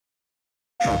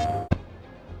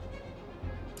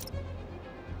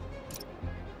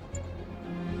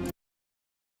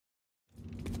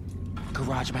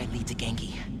Garage might lead to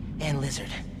Genki and Lizard.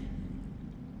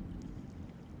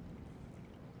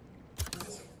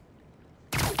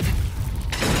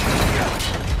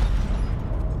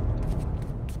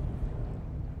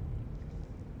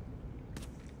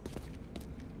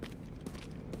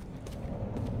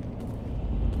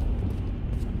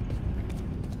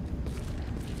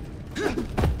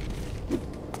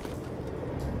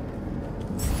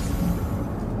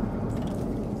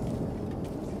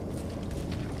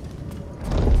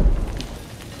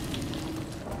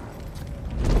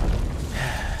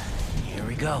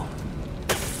 Go.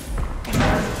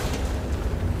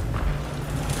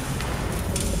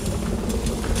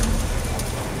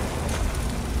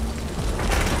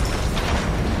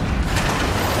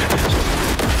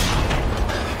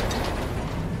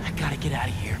 I gotta get out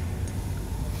of here.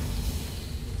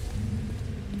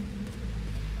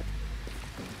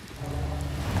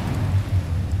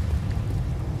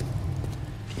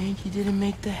 Genki didn't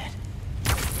make that.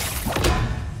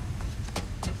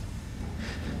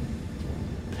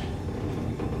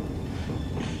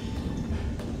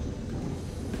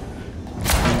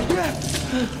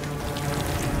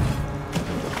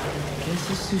 Guess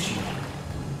it's sushi.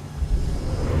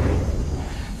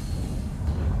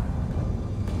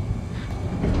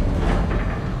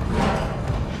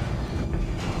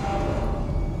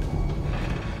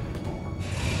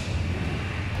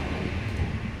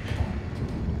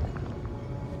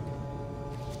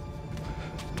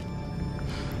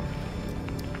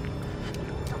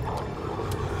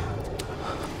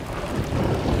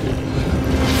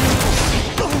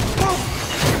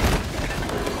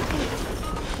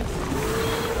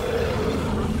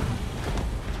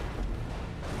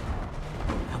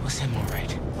 Him all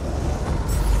right.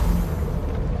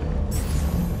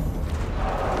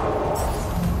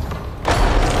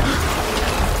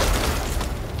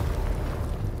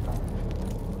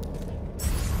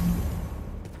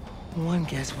 One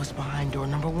guess what's behind door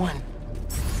number 1.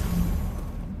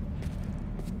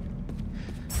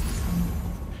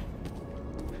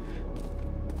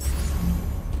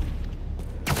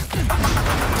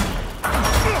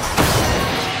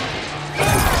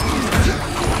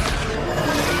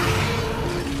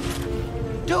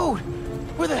 Dude,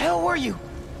 where the hell were you?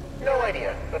 No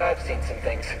idea, but I've seen some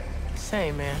things.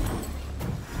 Same, man.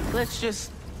 Let's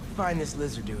just find this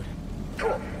lizard dude.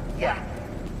 Cool, yeah.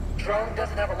 Drone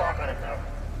doesn't have a lock on him, though.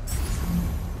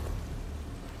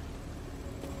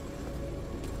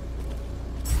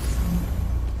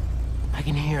 I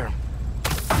can hear him.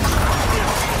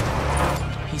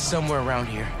 He's somewhere around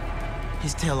here.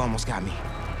 His tail almost got me.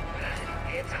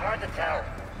 It's hard to tell.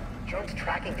 Drone's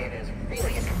tracking data is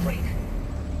really incomplete.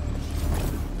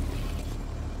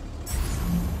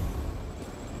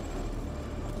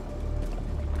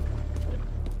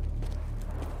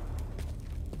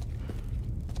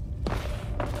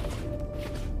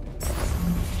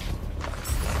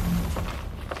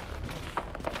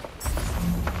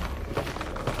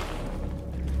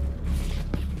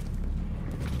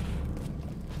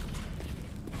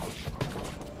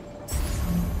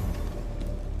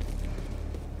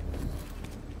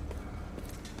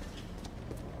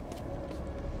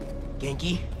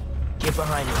 Genki, get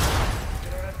behind me.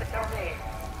 You don't have to tell me.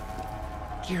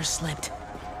 Gear slipped.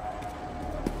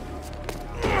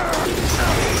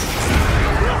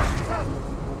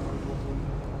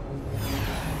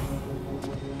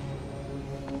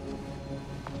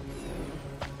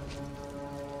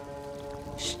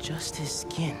 It's just his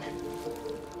skin.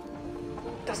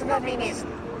 Doesn't that mean he's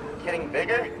getting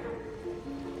bigger?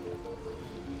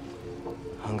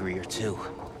 Hungrier too.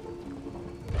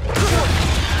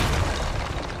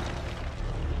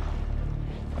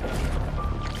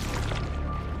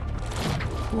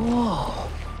 Whoa.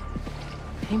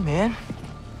 Hey, man.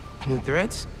 New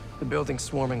threads? The building's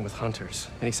swarming with hunters.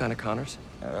 Any sign of Connors?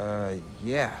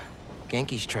 Yeah.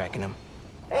 Genki's tracking him.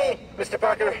 Hey, Mr.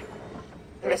 Parker.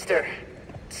 Mr.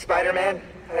 Spider-Man,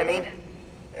 I mean.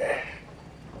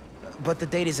 But the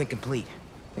data's incomplete.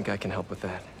 Think I can help with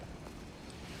that.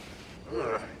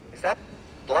 Ugh, is that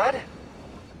blood?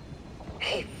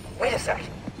 Hey, wait a sec.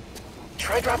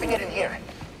 Try dropping it in here.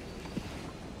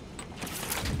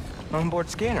 Onboard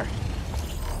scanner.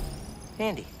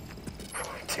 Handy.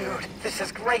 Dude, this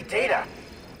is great data.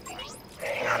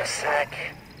 Hang on a sec.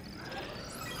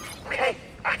 Okay,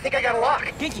 I think I got a lock.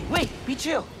 Genki, wait! Be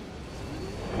chill!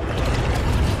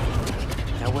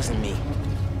 That wasn't me.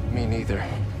 Me neither.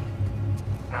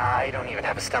 I don't even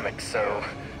have a stomach, so...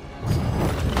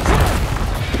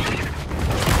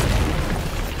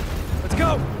 Let's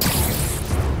go!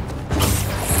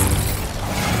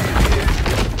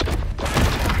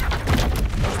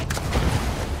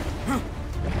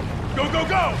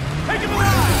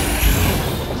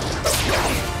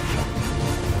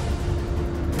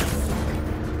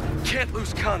 can't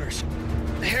lose Connors.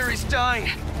 Harry's dying,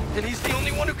 and he's the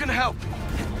only one who can help.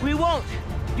 We won't.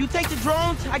 You take the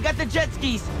drones, I got the jet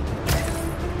skis.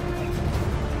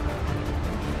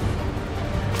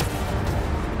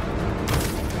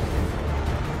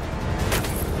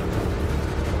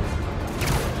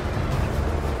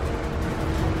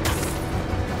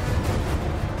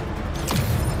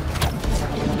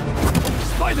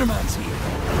 Spider-Man's here!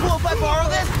 Cool if I borrow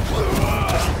this?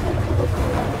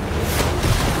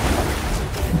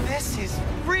 This is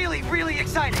really, really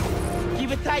exciting.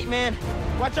 Keep it tight, man.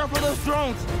 Watch out for those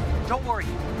drones. Don't worry.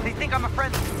 They think I'm a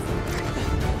friend.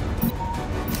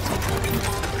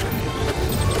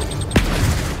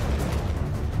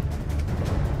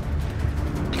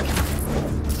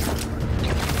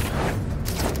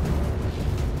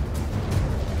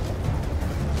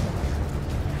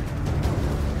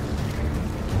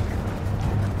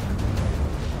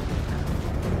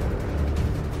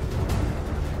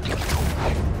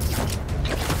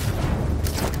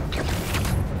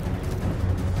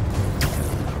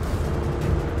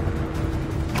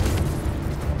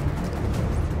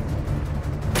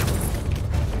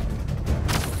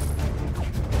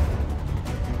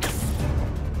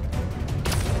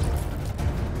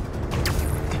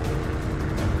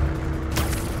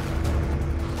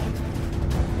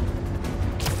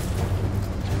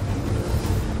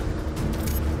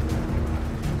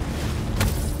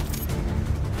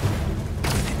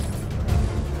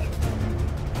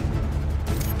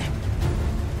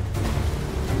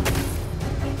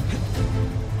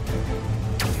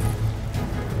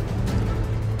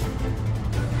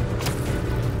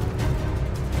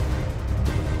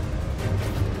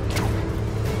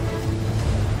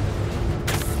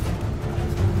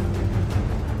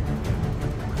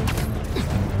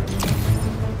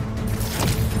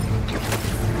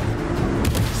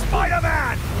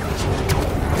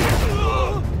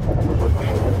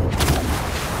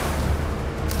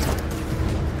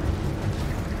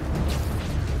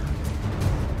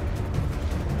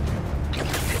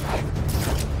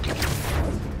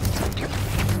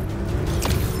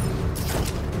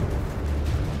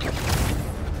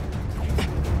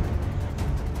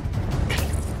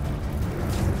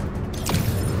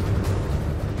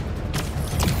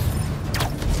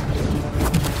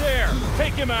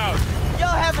 Take him out! Y'all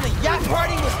having a yacht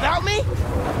party without me?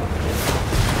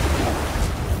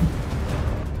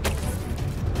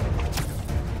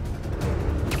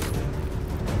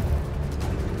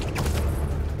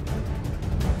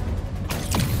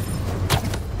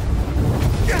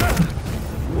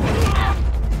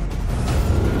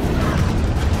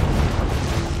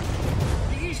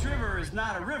 The East River is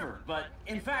not a river, but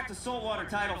in fact a saltwater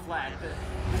tidal flat.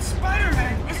 But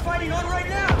Spider-Man is fighting on right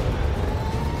now!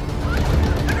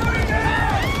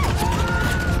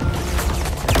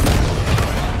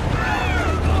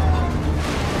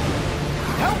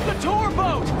 Help the tour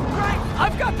boat! Right!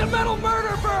 I've got the metal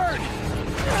murder bird!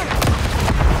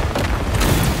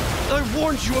 I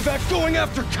warned you about going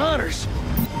after Connors.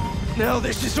 Now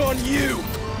this is on you.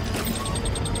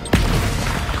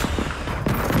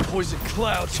 Poison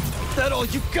clouds. That all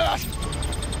you got?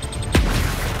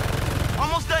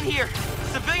 Almost done here.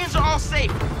 Civilians are all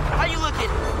safe. How you looking?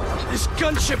 This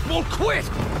gunship won't quit.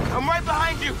 I'm right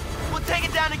behind you. We'll take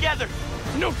it down together.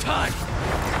 No time.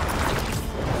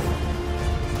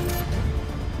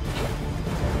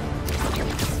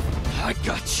 I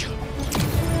got you.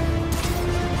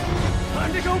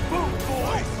 Time to go boom,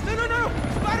 boys! No, no, no!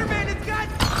 Spider-Man has got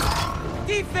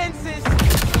defenses!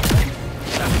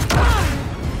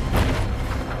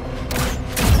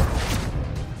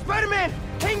 Spider-Man,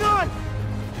 hang on!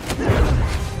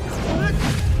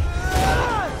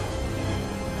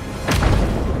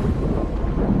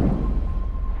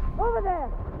 Over there!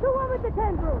 The one with the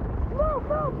tendrils! Move,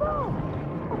 move, move!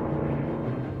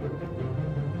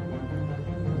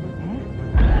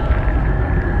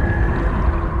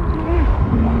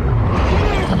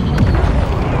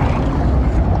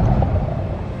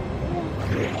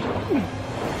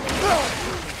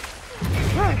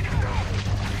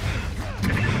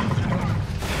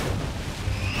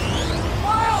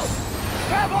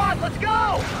 Let's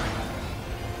go!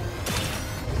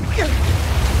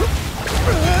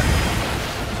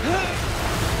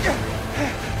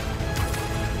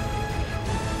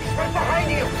 He's right behind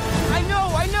you! I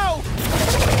know!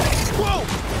 Whoa!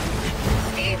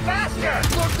 Speed faster!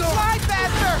 Fly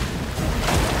faster!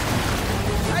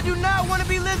 I do not want to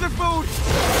be lizard food!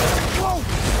 Whoa!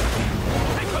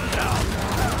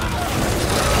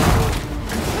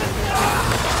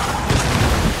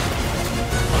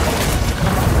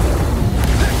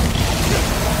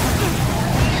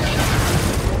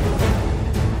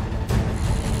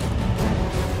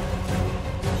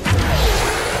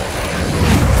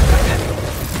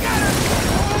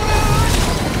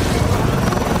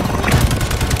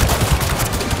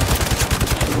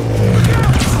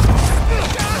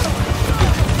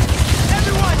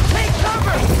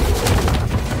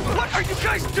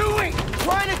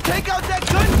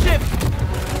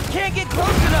 can't get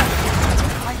close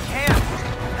enough! I can.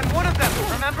 I'm one of them,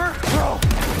 remember? Bro,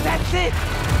 that's it!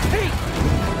 Pete!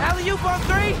 Alley-oop on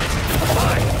 3?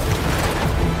 Fine.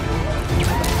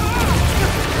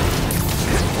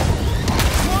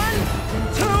 1,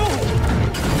 2,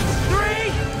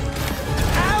 3!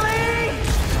 Alley!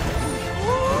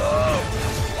 Woo!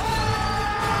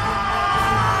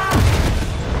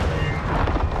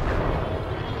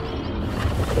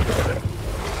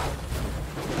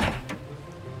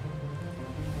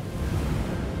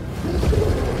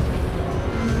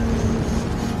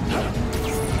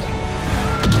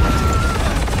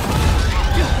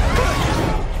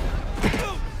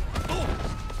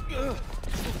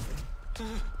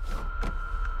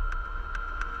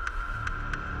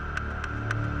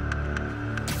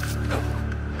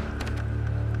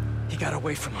 He got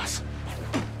away from us.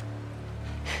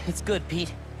 It's good,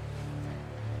 Pete.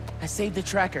 I saved the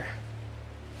tracker.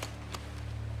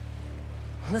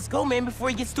 Let's go, man, before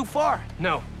he gets too far.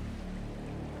 No.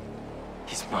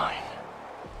 He's mine.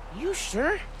 You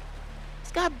sure?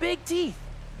 He's got big teeth.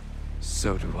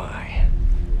 So do I.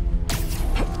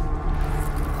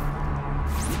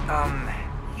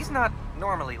 He's not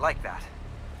normally like that,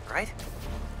 right?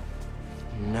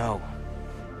 No.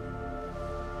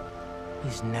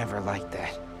 He's never like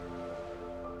that.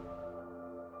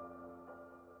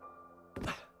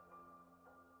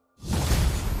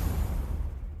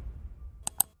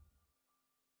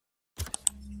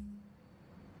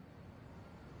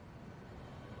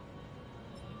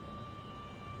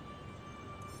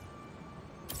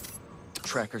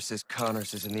 Tracker says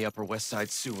Connors is in the Upper West Side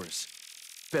sewers.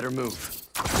 Better move.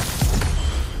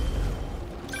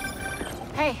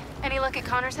 Hey, any luck at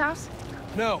Connor's house?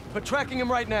 No, but tracking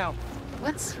him right now.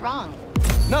 What's wrong?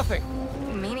 Nothing.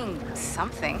 Meaning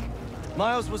something.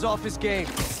 Miles was off his game.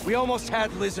 We almost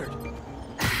had Lizard.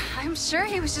 I'm sure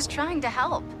he was just trying to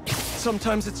help.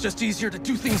 Sometimes it's just easier to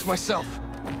do things myself.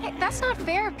 Hey, that's not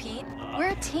fair, Pete. We're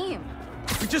a team.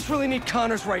 We just really need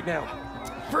Connors right now.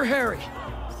 For Harry.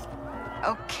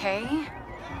 Okay.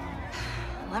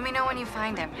 Let me know when you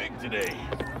find him. Big today.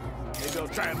 Maybe I'll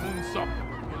try and moon something.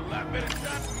 Get a lot better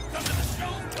shot. Come to the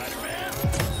show, Spider-Man.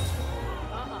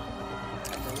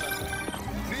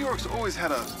 New York's always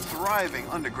had a thriving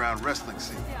underground wrestling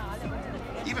scene.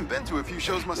 Even been to a few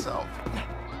shows myself.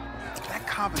 That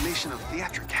combination of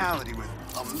theatricality with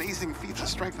amazing feats of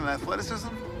strength and athleticism,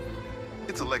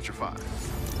 it's electrifying.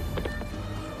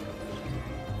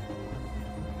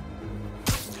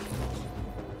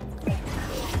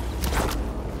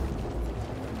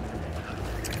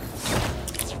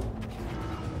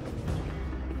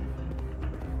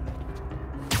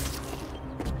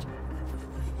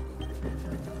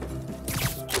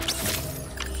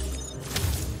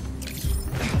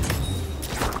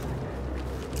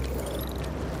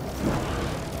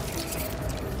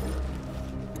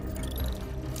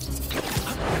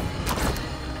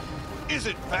 Is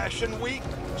it Fashion Week?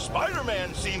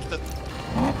 Spider-Man seems to...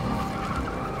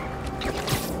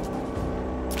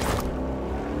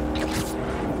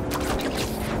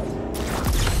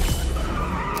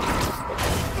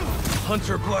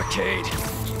 Hunter blockade.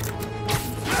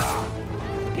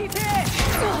 He's hit!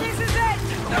 This is it!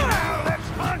 That's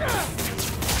fun!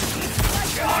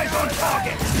 Eyes on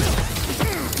target!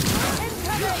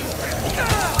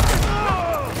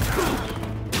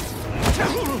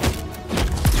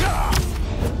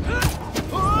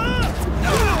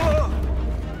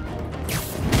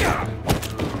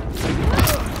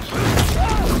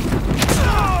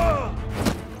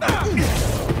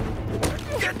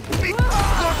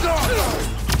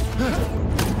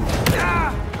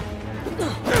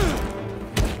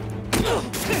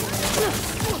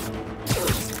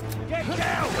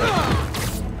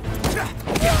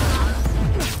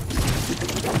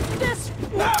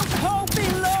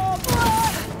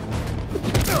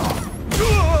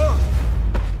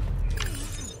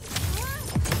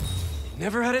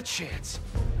 Never had a chance.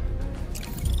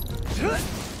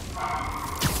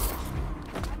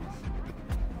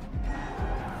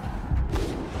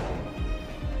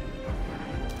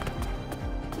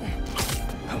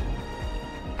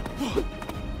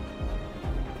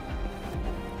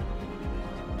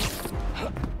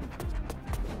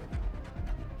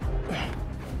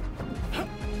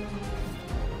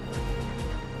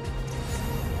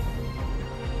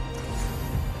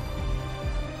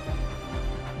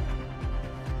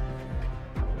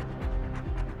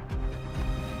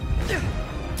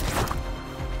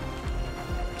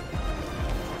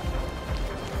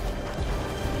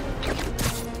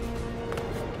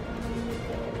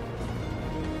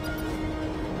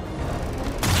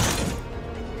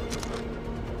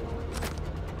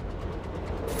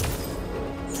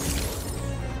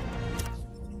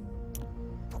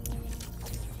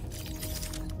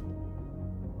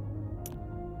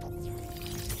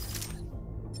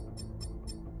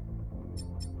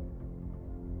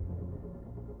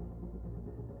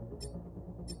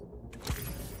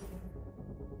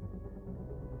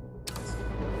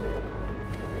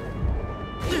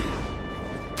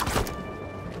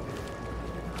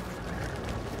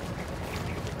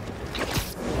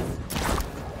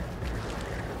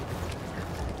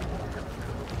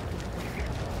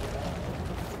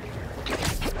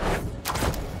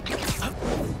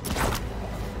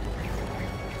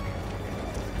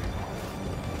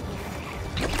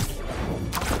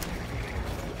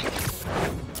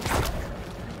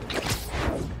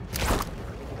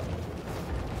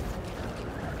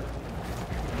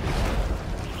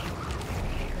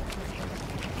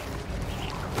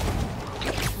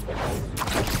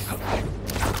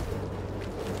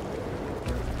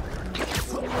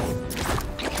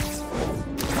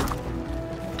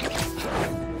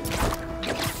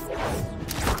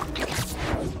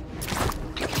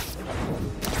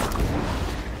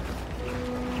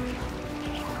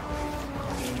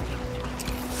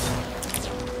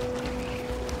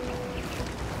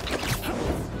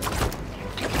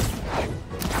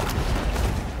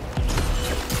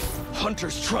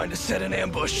 soldiers trying to set an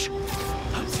ambush.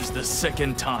 This is the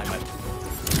second time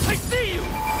I see you!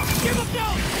 Give up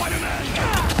now,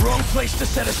 Spider-Man! Wrong place to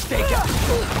set a stakeout.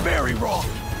 Very wrong.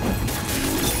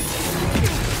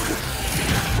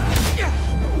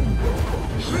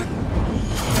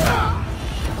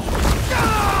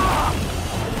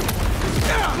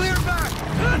 Clear back!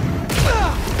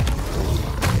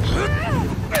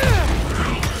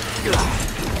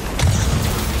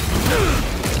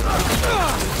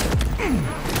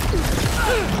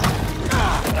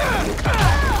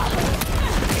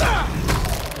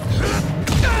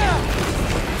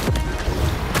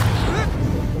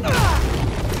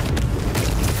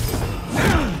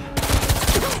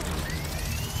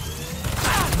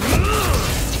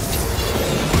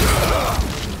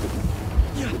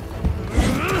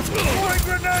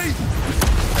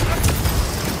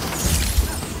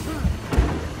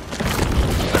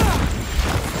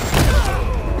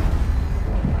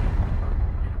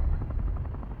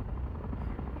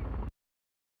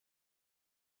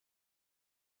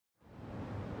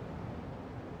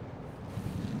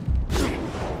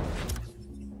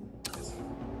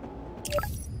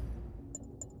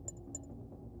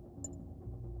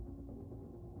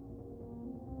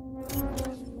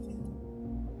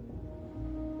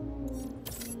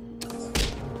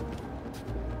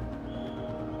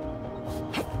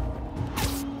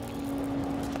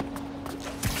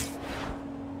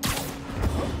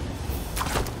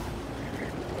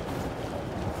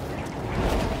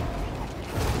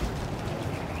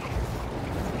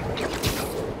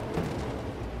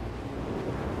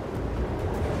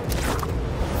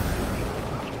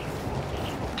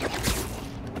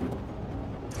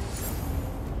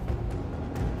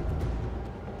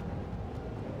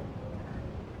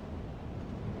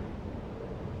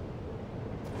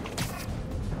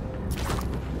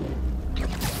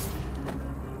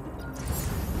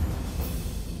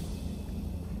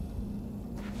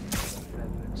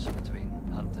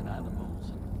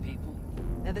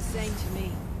 They're the same to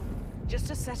me. Just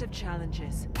a set of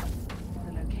challenges.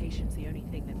 The location's the only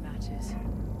thing that matters.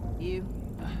 You?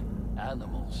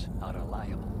 Animals are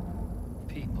reliable.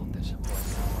 People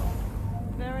disappoint.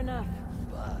 Fair enough.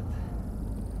 But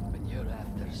when you're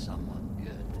after someone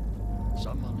good,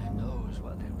 someone who knows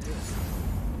what they're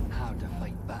doing, how to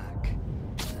fight back,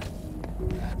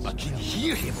 that's I can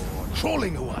hear him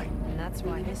crawling away. And that's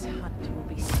why this hunt will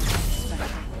be so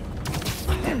special.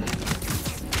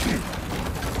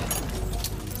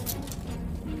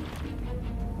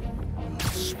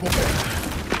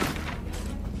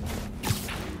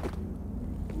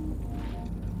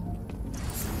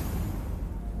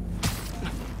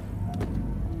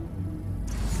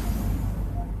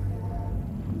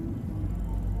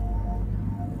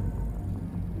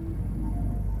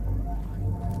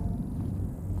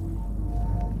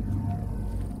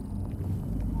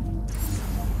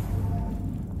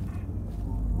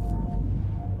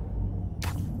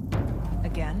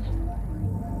 Again?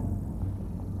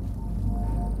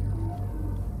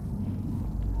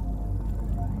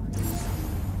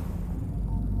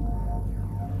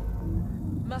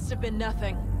 Must have been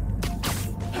nothing.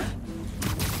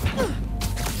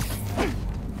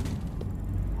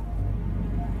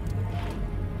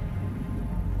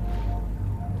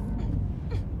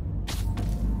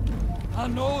 I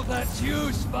know that's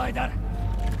you, Spider.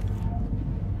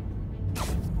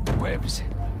 Webs.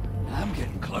 I'm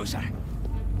getting closer.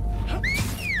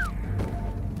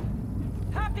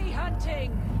 Happy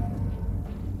hunting!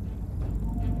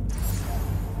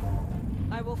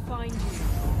 I will find you.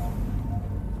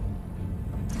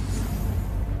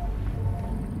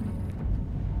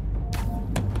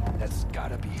 That's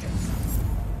gotta be him.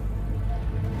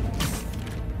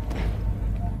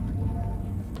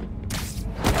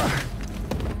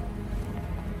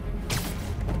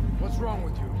 What's wrong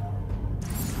with you?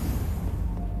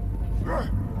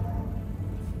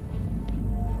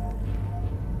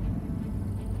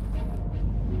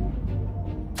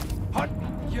 Hot!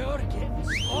 You're getting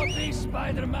sloppy,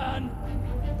 Spider-Man!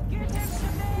 Give him to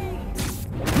me!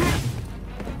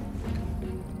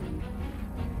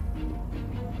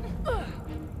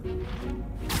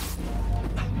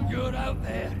 You're out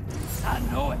there. I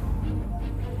know it.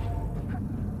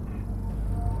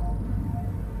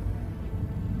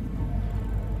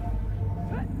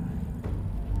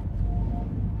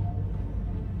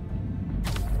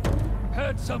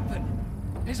 Heard something.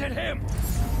 Is it him?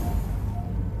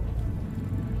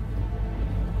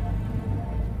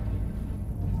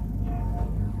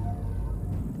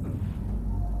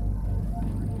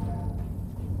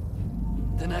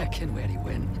 Then I can where he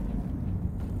went.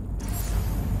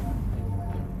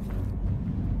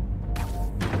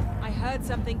 I heard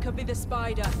something. Could be the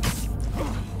spider.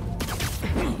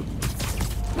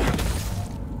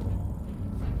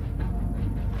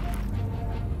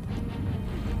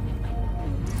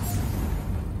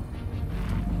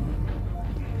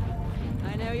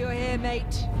 I know you're here,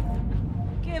 mate.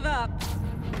 Give up.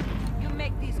 You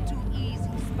make this too easy,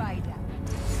 Spider.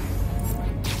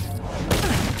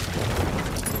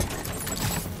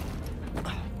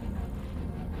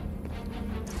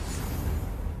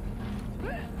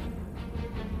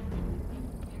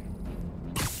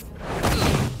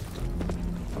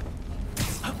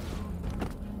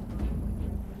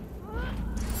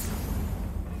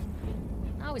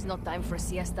 Now is not time for a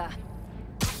siesta.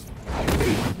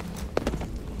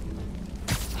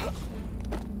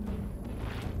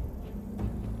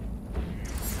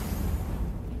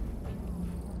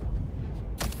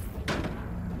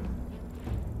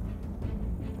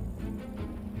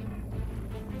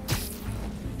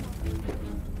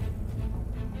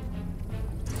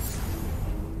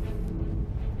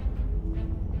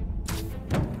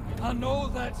 I know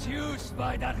that's you,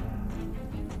 Spider.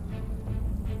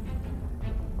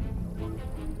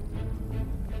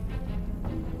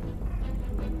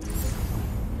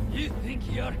 You think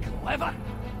you're clever?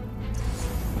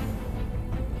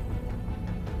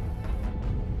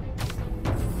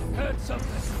 Heard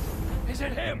something. Is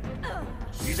it him?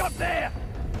 He's up there!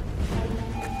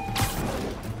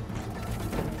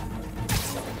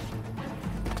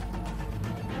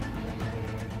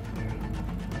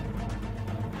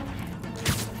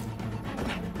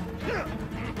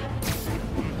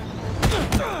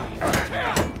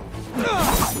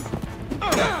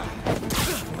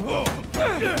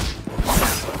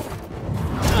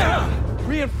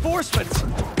 Reinforcements!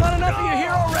 Not enough of you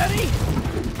here already?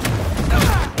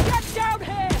 Get down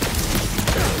here!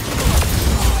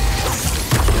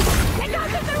 Get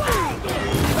out of the way!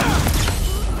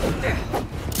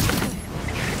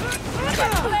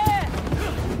 Get clear!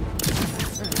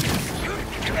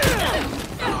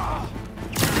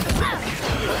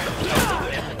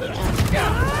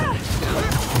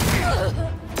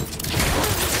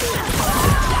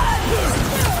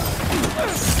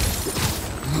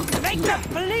 Make them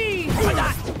bleed for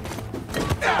that!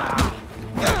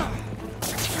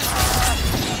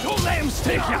 Don't let him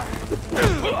stick you!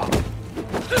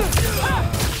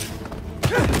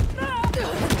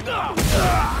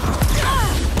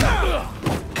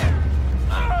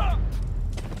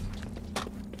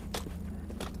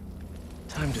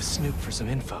 Time to snoop for some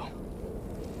info.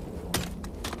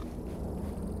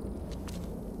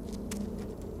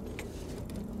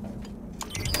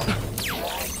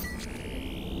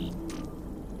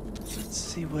 Let's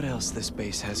see what else this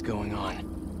base has going on.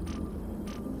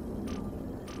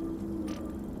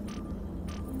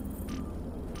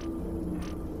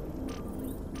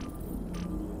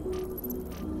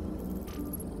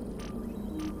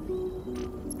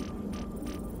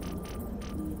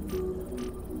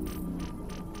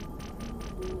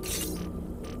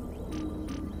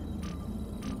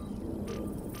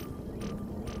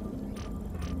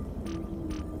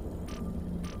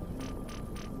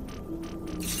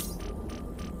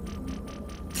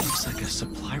 Looks like a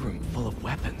supply room full of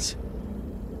weapons.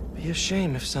 Be a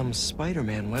shame if some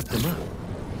Spider-Man webbed them up.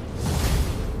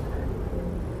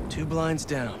 2 blinds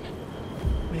down.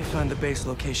 May find the base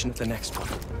location at the next one.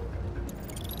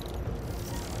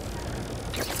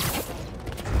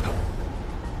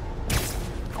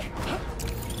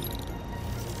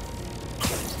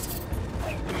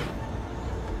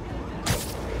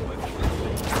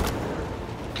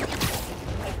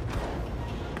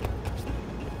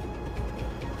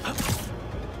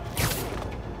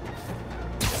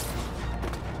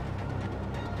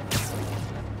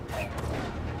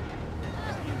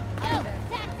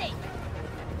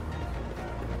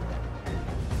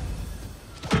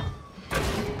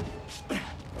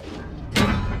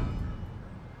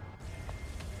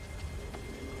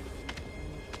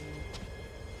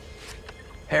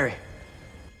 Harry.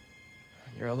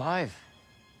 You're alive.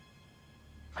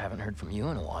 I haven't heard from you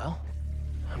in a while.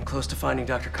 I'm close to finding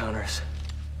Dr. Connors.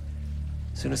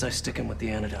 As soon as I stick him with the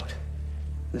antidote,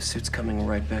 this suit's coming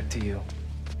right back to you.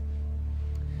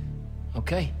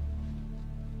 Okay.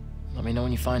 Let me know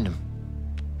when you find him.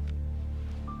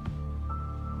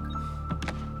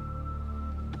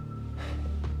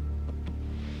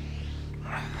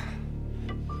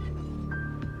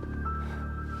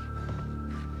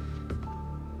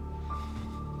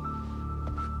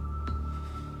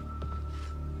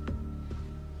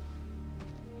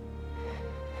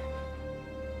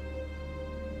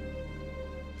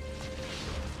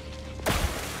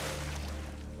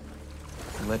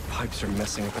 The lead pipes are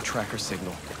messing with the tracker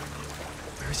signal.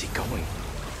 I Where is he going?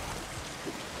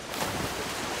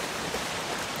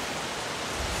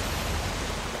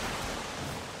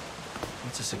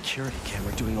 What's a security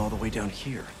camera doing all the way down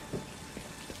here?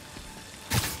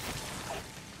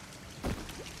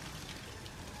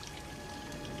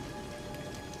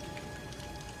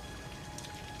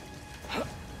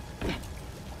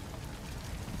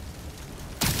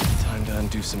 Time to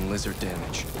undo some lizard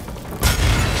damage.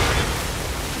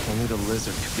 Only the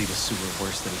lizard could leave a sewer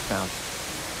worse than he found it.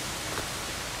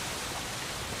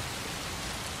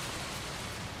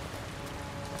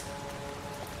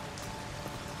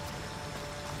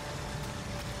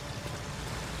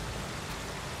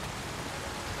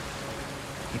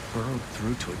 He burrowed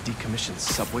through to a decommissioned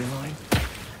subway line?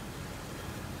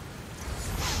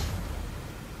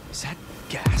 Is that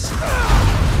gas?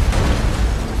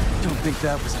 Don't think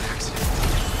that was an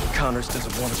accident. Connors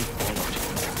doesn't want to be followed.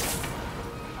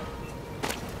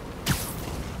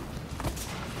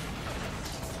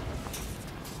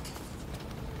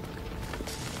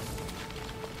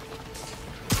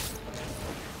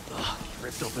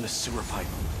 Ripped open a sewer pipe.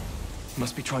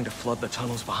 Must be trying to flood the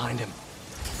tunnels behind him.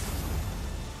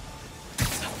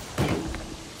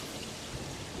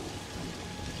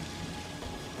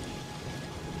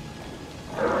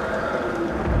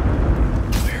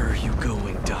 Where are you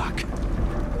going, Doc?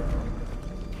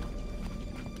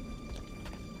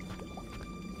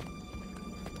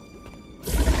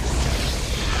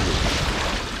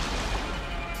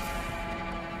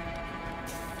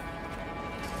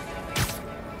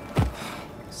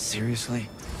 Seriously?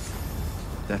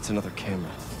 That's another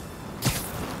camera.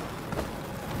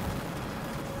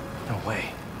 No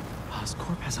way.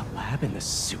 Oscorp has a lab in the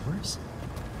sewers?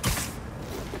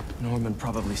 Norman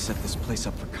probably set this place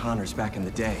up for Connors back in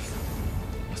the day.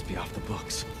 Must be off the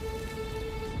books.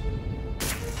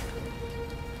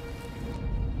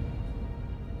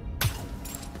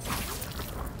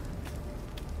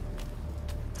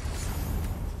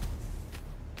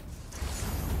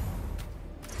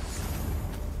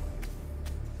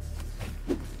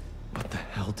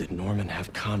 Did Norman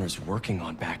have Connors working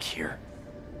on back here?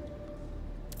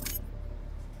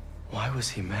 Why was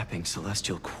he mapping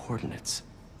celestial coordinates?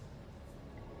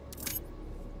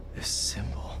 This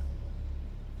symbol.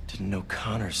 Didn't know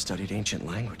Connors studied ancient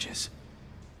languages.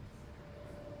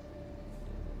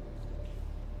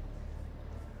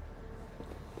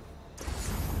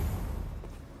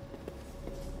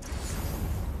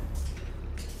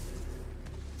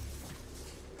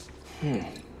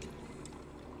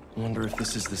 Wonder if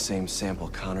this is the same sample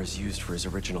Connors used for his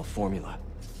original formula.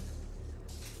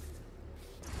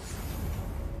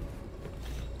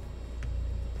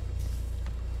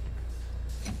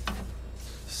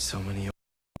 So many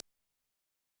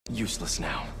useless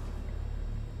now.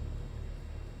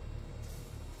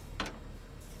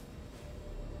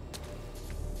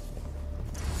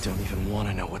 Don't even want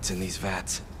to know what's in these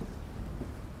vats.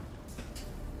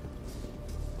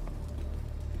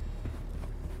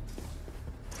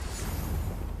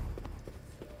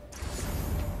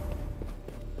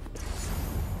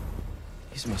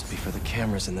 These must be for the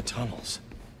cameras in the tunnels.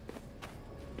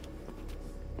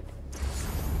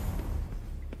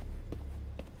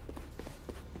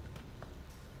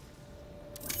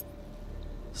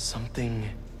 Something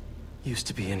used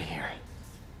to be in here.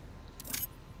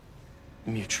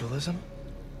 Mutualism?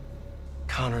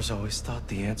 Connors always thought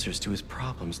the answers to his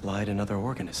problems lied in other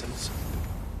organisms.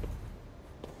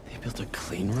 They built a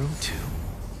clean room, too?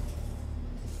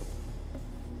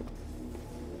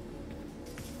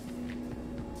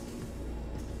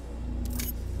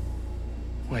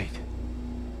 Wait.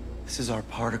 This is our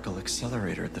particle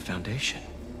accelerator at the Foundation.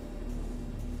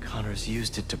 Connors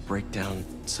used it to break down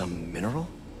some mineral?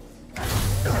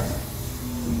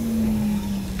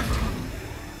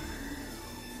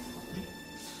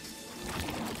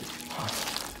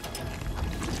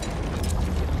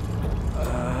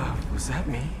 Was that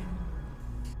me?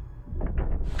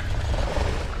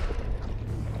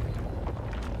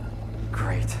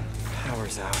 Great.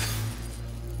 Power's out.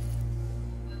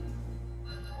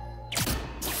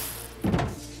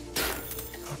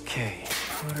 Okay,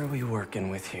 what are we working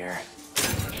with here?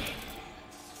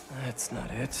 That's not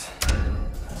it.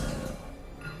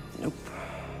 Nope.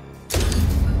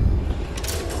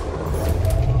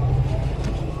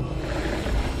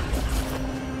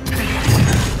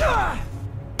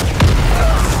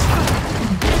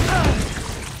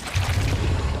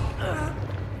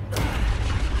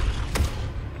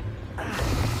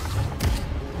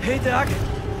 Hey, Doc.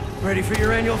 Ready for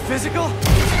your annual physical?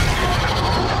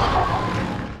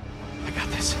 I got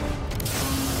this.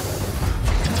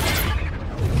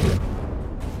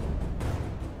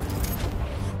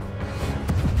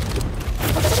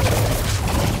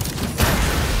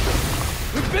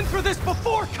 I've been through this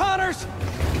before, Connors!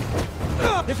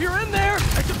 If you're in there,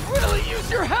 I could really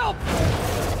use your help!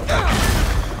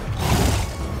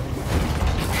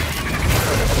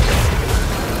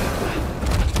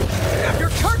 You're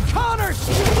Kurt Connors,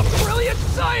 a brilliant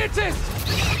scientist!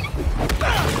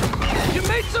 You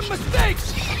made some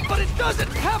mistakes, but it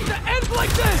doesn't have to end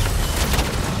like this!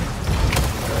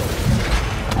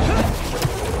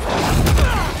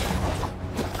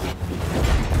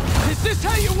 Is this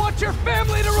how you want your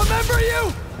family to remember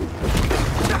you?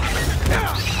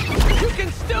 You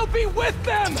can still be with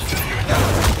them!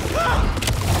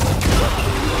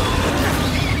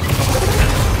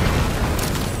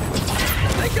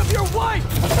 Think of your wife!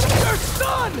 Your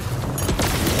son!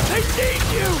 They need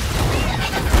you!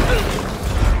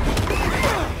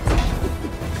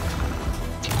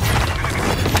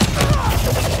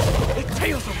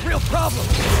 Tail's a real problem!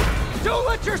 Don't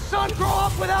let your son grow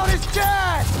up without his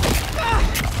dad!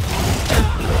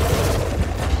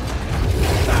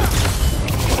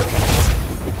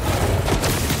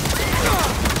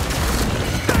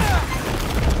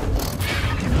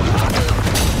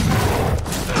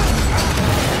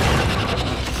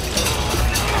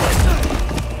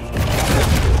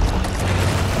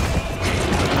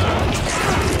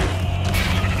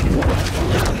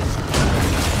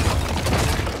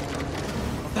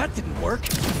 That didn't work.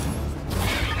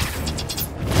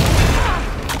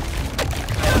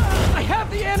 I have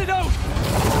the antidote!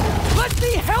 Let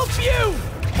me help you!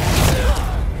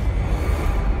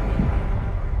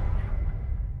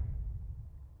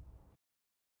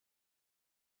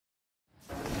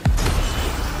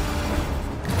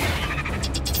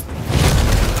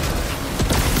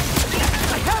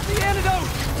 I have the antidote!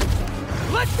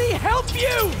 Let me help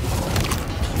you!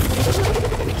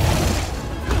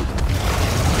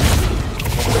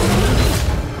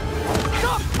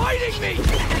 Stop fighting me!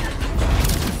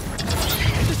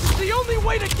 This is the only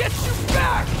way to get you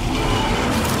back!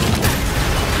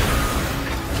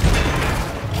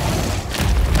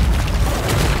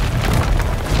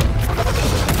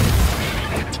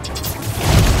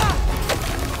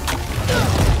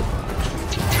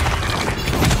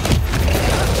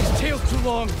 This tail's too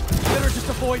long. Better just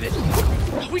avoid it.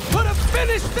 We could have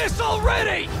finished this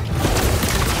already!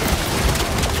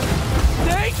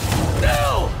 Stay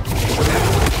still!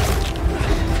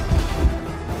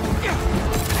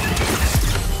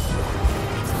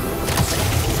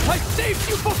 I saved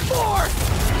you before!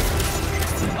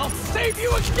 I'll save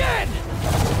you again!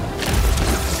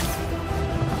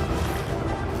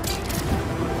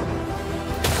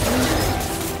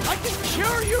 I can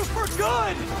cure you for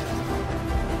good!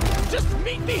 Just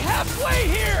meet me halfway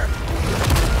here!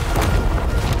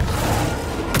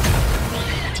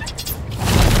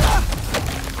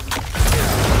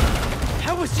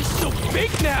 How is he so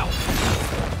big now?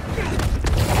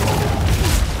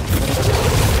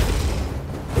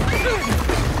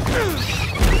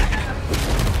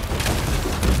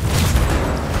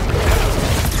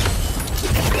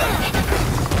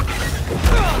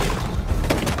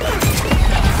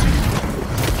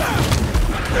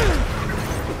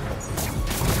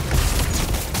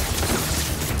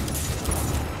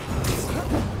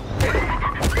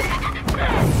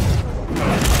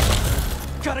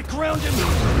 Gotta ground him!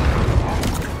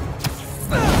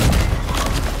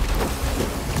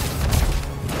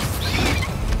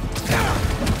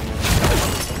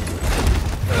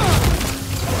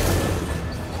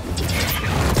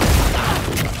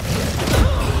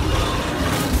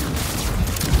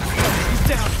 He's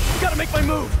down! Gotta make my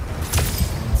move!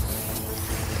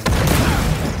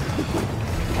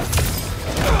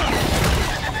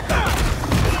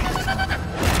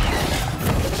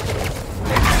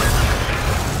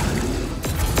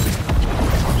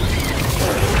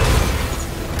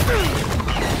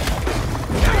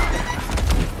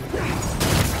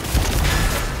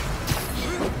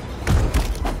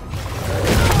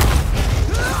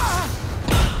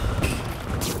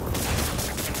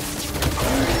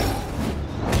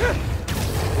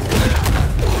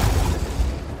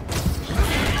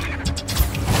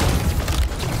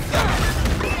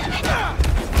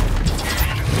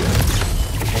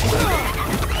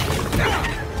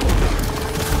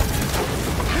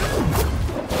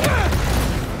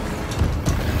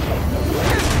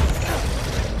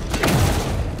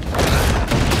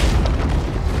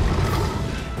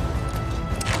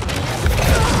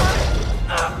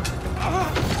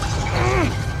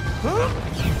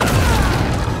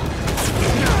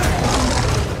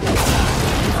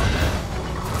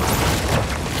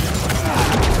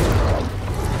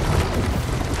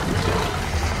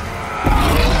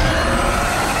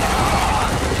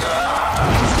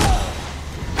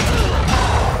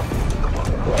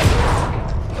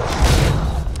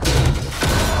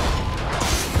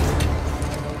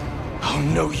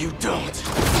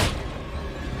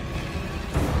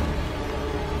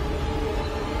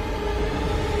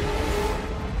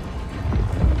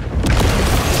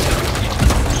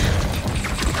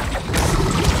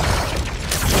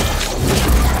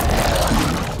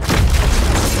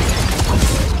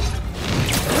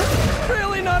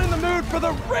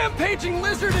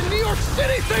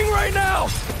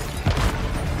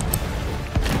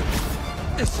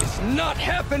 This is not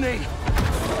happening!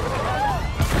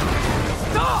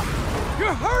 Stop!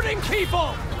 You're hurting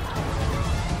people!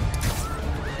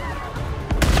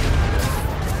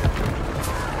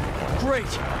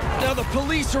 Great! Now the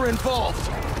police are involved!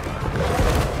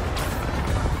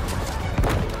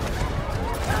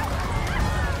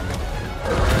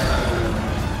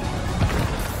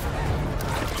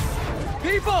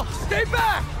 People, stay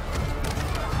back!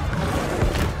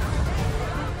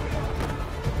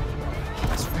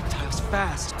 This reptile's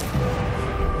fast.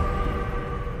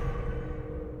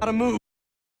 Gotta move.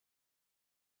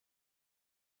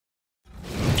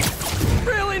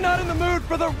 Really not in the mood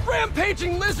for the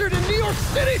rampaging lizard in New York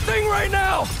City thing right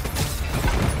now!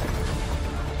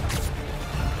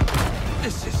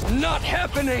 This is not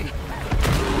happening!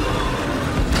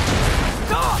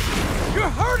 Stop! You're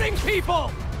hurting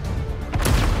people!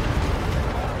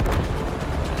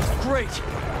 Great!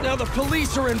 Now the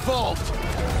police are involved!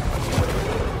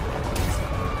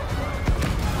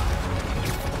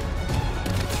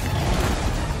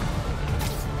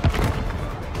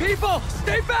 People,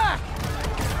 stay back!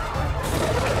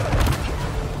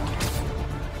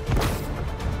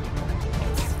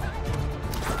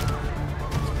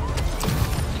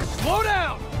 Slow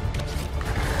down!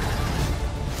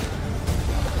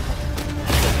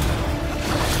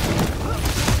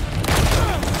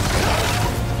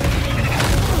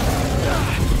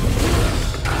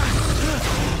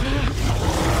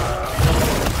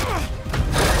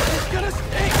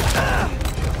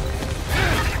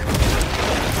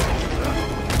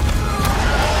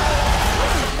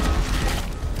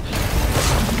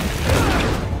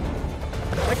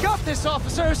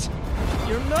 Officers!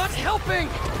 You're not helping!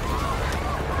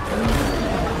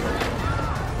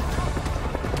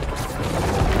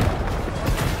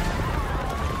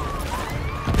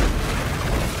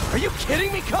 Are you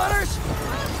kidding me, Connors?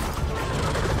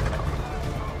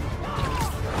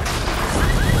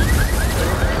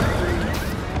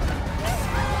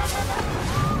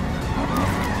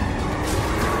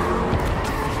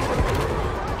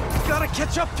 Gotta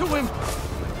catch up to him!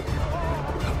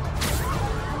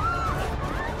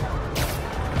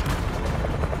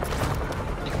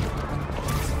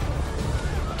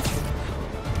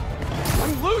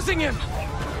 Losing him!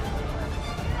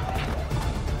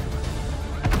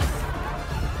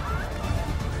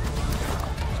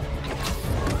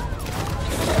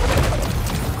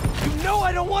 You know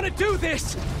I don't want to do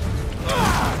this!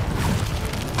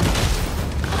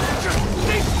 Just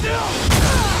stay still!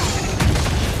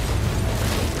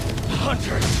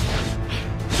 Hunters!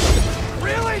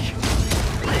 Really?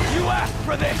 You asked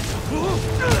for this!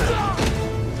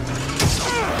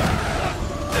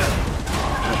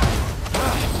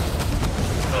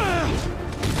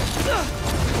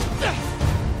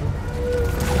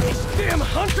 These damn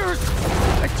hunters!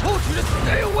 I told you to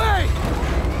stay away!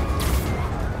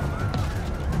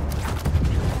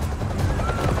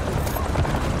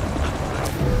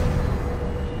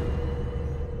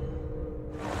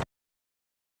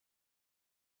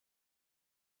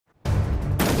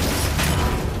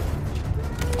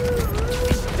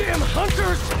 These damn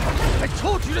hunters! I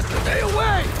told you to stay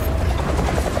away!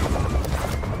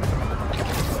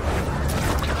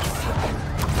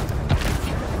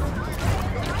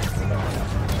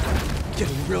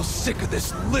 Getting real sick of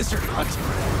this lizard hunt.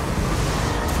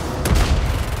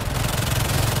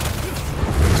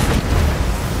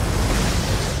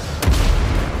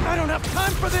 I don't have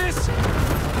time for this!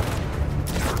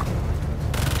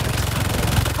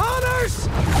 Connors!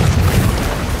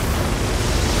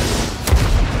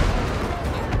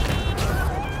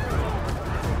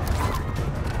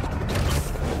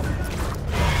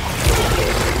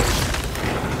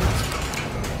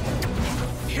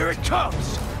 Here it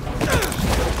comes!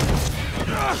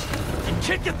 You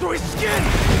can't get through his skin!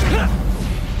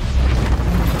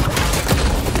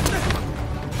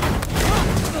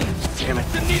 Damn it,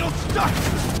 the needle's stuck!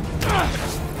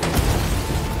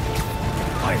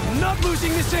 I am not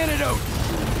losing this antidote!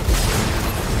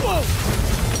 Whoa!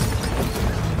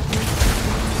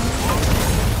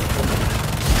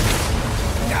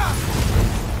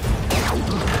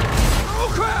 Oh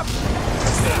crap!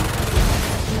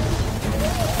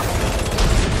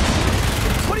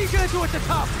 What are you gonna do at the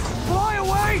top? Fly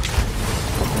away?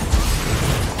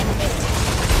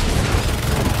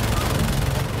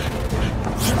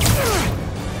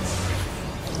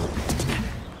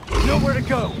 Nowhere to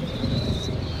go.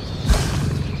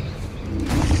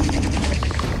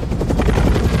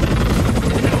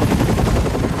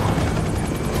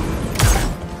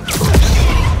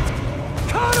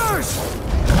 Connors!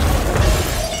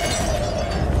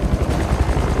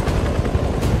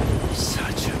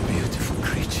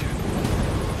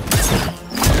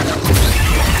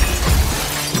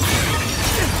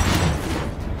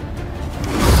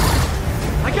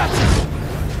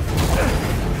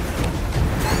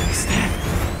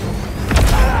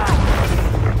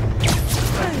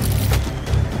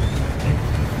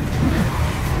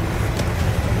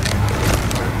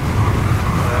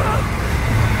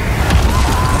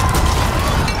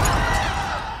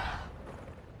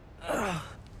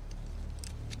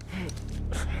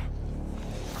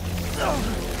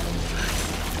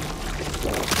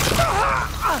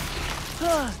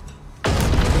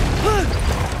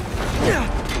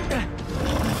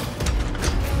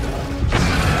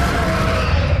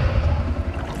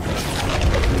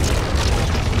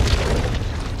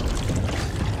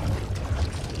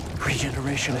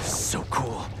 Regeneration is so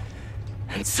cool.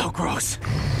 And so gross.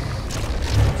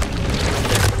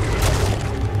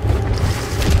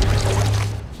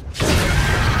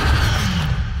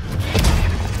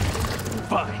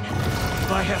 Fine.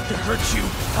 If I have to hurt you,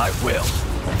 I will.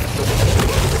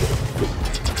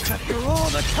 After all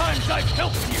the times I've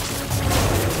helped you,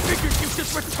 figured you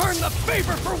should return the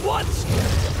favor for once!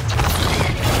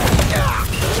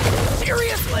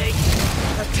 Seriously?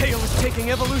 That tail is taking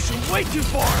evolution way too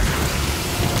far!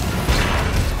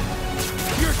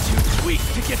 You're too weak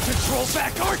to get control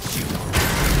back, aren't you?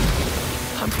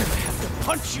 I'm gonna have to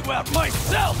punch you out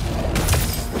myself!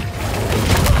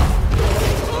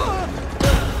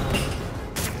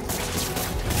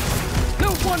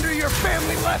 No wonder your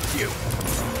family left you!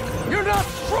 You're not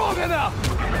strong enough!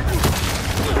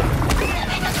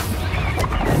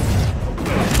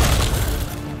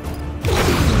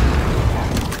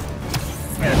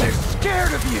 And they're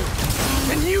scared of you!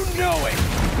 And you know it!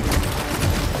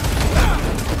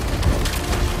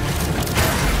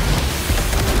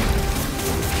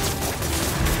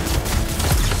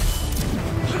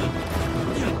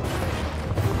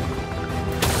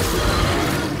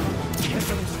 Can't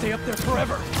let them stay up there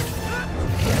forever!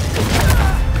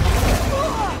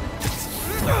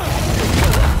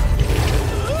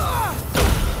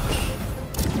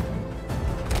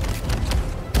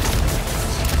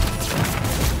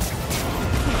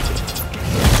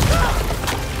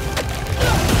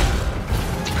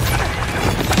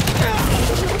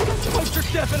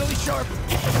 Definitely sharp.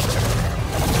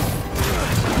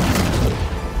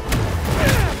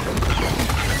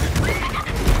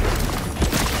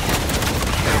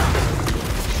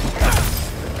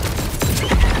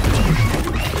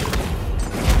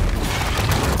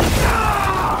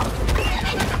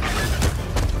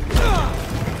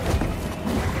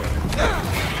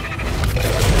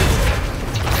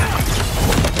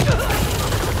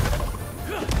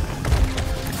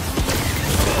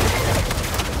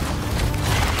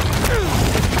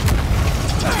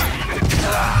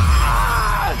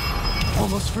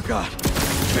 Forgot.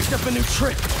 Picked up a new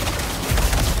trick.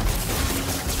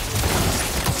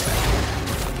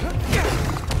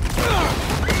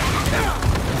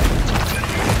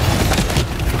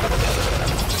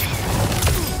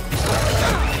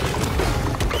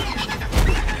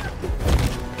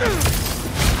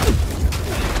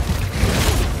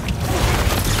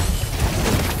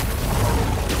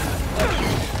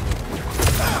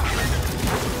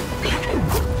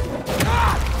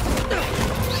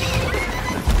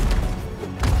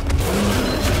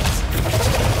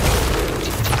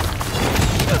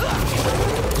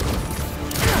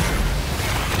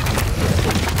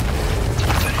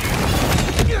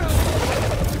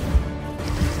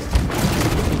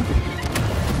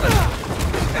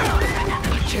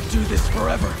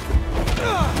 Forever.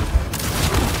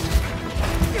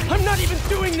 I'm not even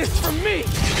doing this for me!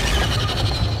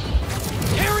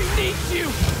 Harry needs you!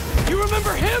 You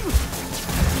remember him?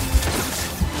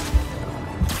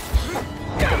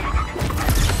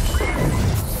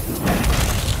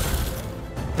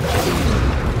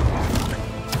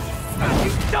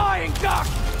 He's dying, Doc!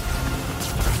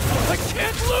 I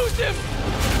can't lose him!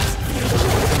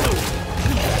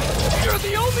 You're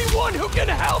the only one who can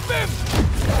help him!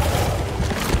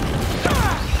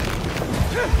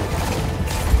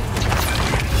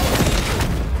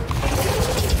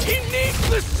 He needs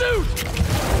the suit!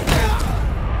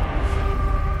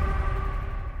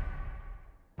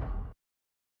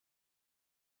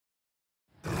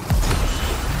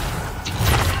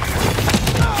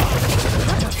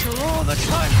 After all the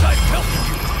times I've helped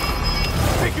you,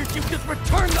 figured you could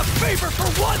return the favor for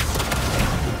once!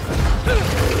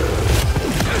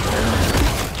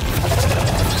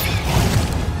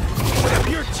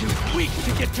 You're too weak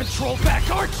to get control back,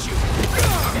 aren't you?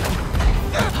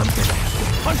 I'm gonna have to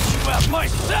punch you out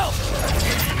myself!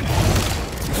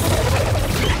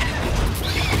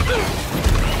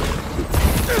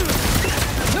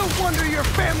 No wonder your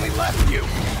family left you!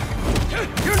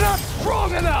 You're not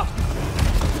strong enough!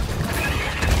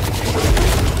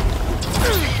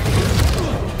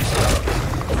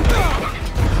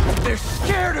 They're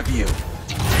scared of you!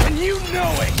 And you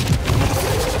know it!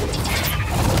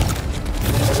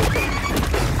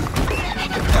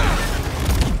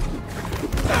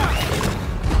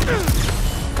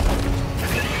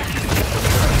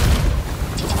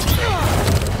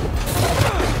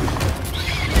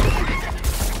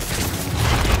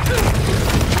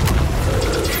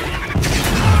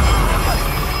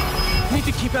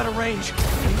 range,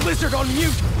 and Lizard on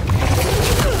mute!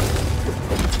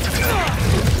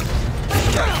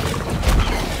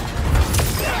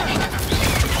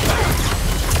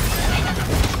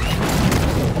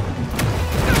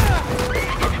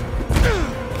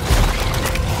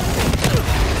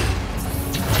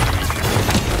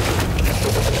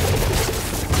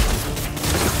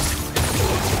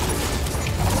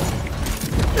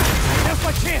 Now's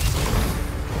my chance!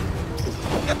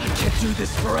 I can't do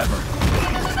this forever.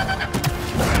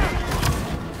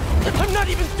 I'm not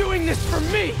even doing this for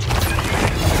me!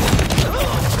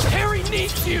 Harry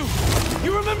needs you!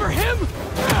 You remember him?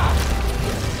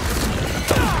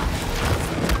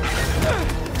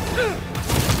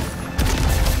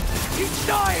 He's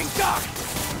dying, Doc!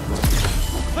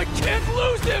 I can't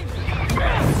lose him!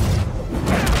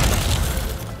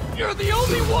 You're the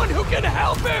only one who can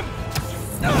help him!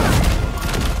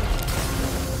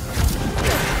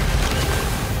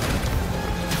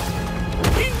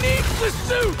 He needs the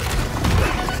suit!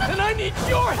 And I need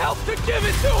your help to give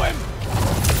it to him!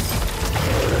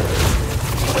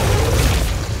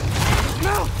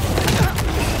 Now!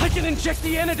 I can inject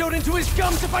the antidote into his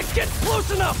gums if I get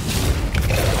close enough!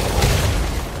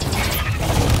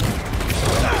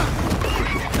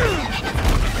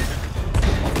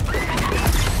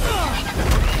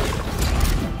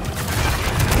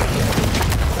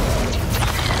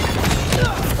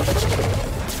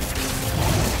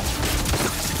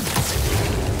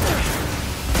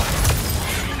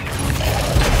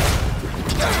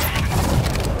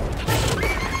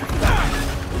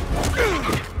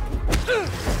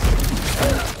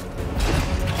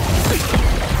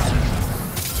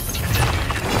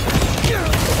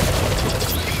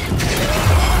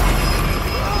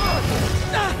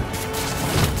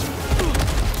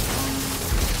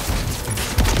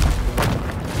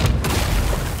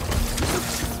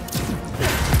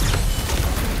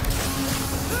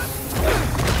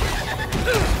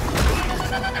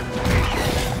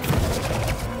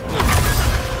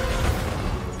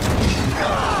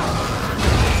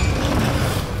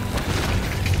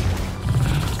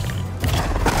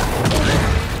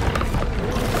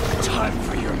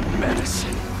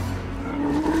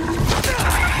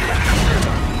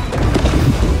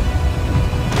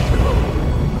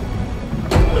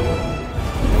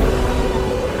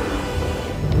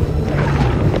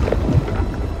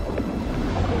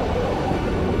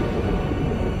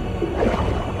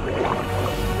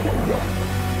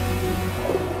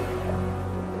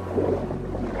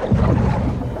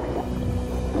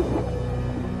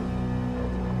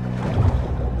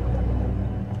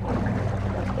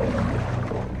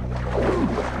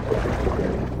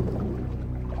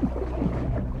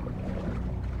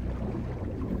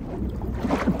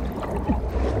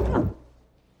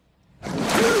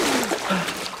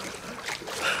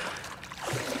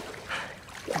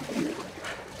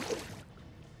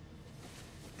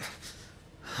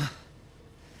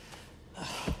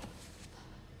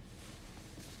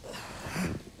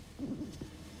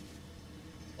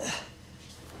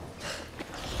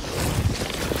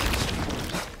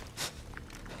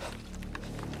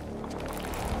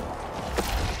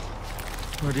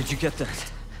 Where did you get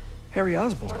that? Harry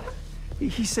Osborn.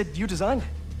 He said you designed it.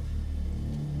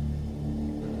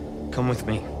 Come with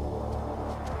me.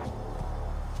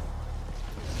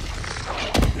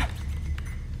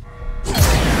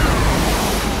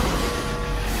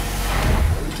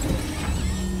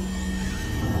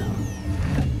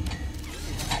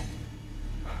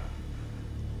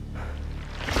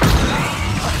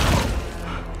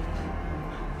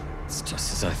 It's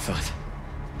just as I thought.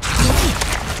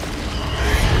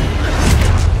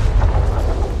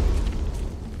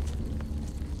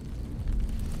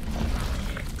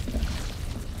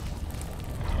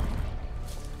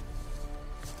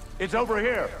 It's over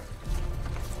here.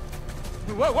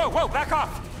 Whoa, whoa, whoa, back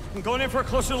off! I'm going in for a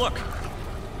closer look.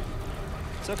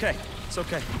 It's okay, it's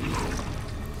okay.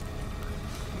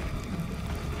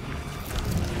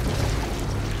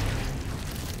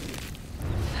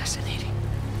 Fascinating.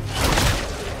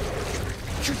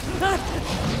 Shoot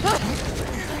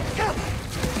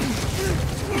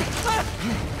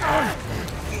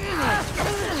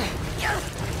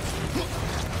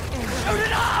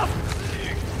it off!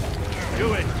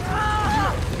 Do it.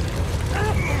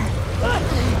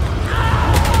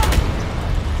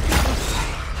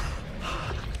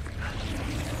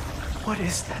 What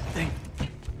is that thing?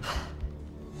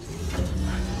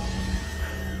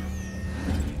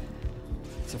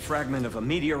 It's a fragment of a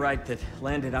meteorite that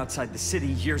landed outside the city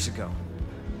years ago.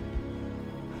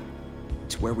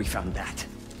 It's where we found that.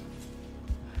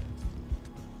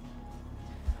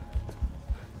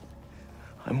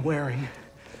 I'm wearing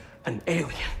an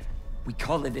alien. We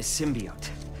call it a symbiote.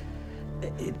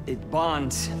 It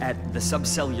bonds at the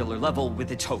subcellular level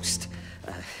with its host.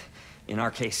 In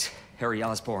our case, Harry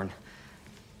Osborn.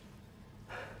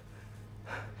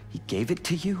 He gave it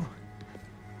to you?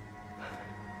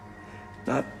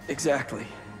 Not exactly.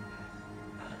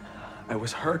 I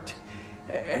was hurt,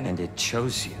 and it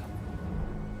chose you.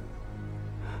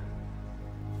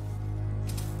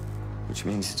 Which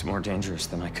means it's more dangerous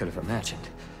than I could have imagined.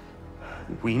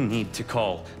 We need to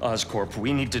call Oscorp.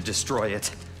 We need to destroy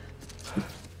it.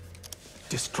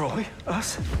 Destroy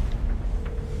us?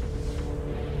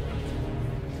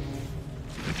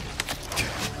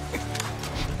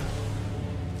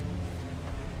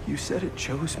 You said it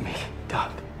chose me,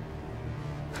 Doc.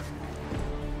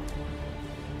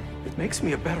 It makes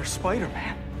me a better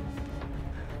Spider-Man.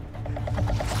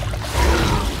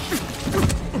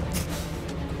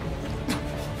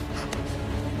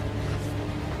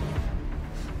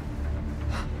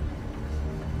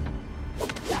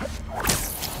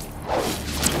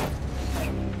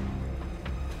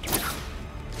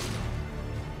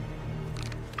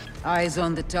 Eyes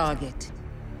on the target.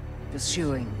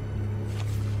 Pursuing.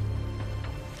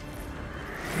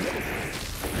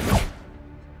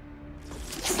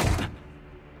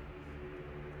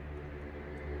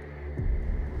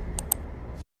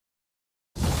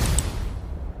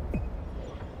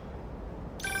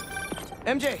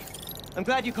 MJ, I'm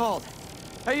glad you called.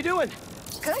 How you doing?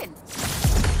 Good.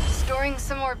 Storing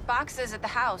some more boxes at the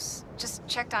house. Just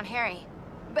checked on Harry.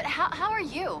 But how are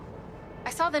you? I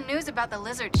saw the news about the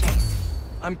lizard chase.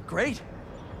 I'm great.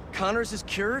 Connors is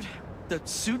cured, the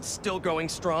suit's still growing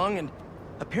strong, and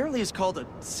apparently is called a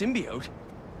symbiote.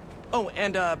 Oh,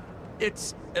 and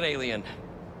it's an alien.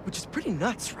 Which is pretty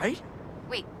nuts, right?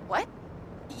 Wait, what?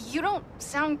 You don't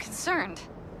sound concerned.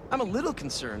 I'm a little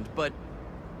concerned, but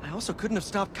I also couldn't have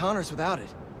stopped Connors without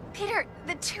it. Peter,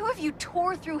 the two of you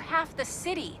tore through half the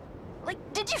city. Like,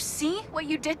 did you see what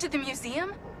you did to the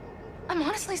museum? I'm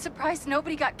honestly surprised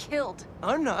nobody got killed.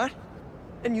 I'm not.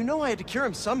 And you know I had to cure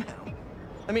him somehow.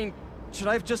 I mean, should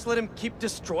I have just let him keep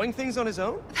destroying things on his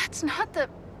own? That's not the...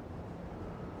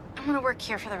 I'm gonna work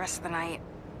here for the rest of the night.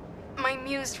 My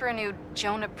muse for a new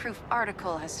Jonah-proof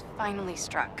article has finally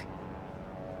struck.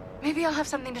 Maybe I'll have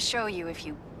something to show you if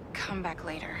you come back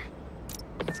later.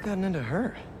 What's gotten into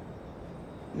her?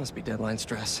 Must be deadline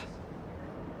stress.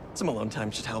 Some alone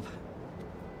time should help.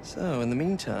 So, in the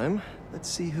meantime, let's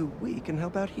see who we can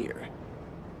help out here.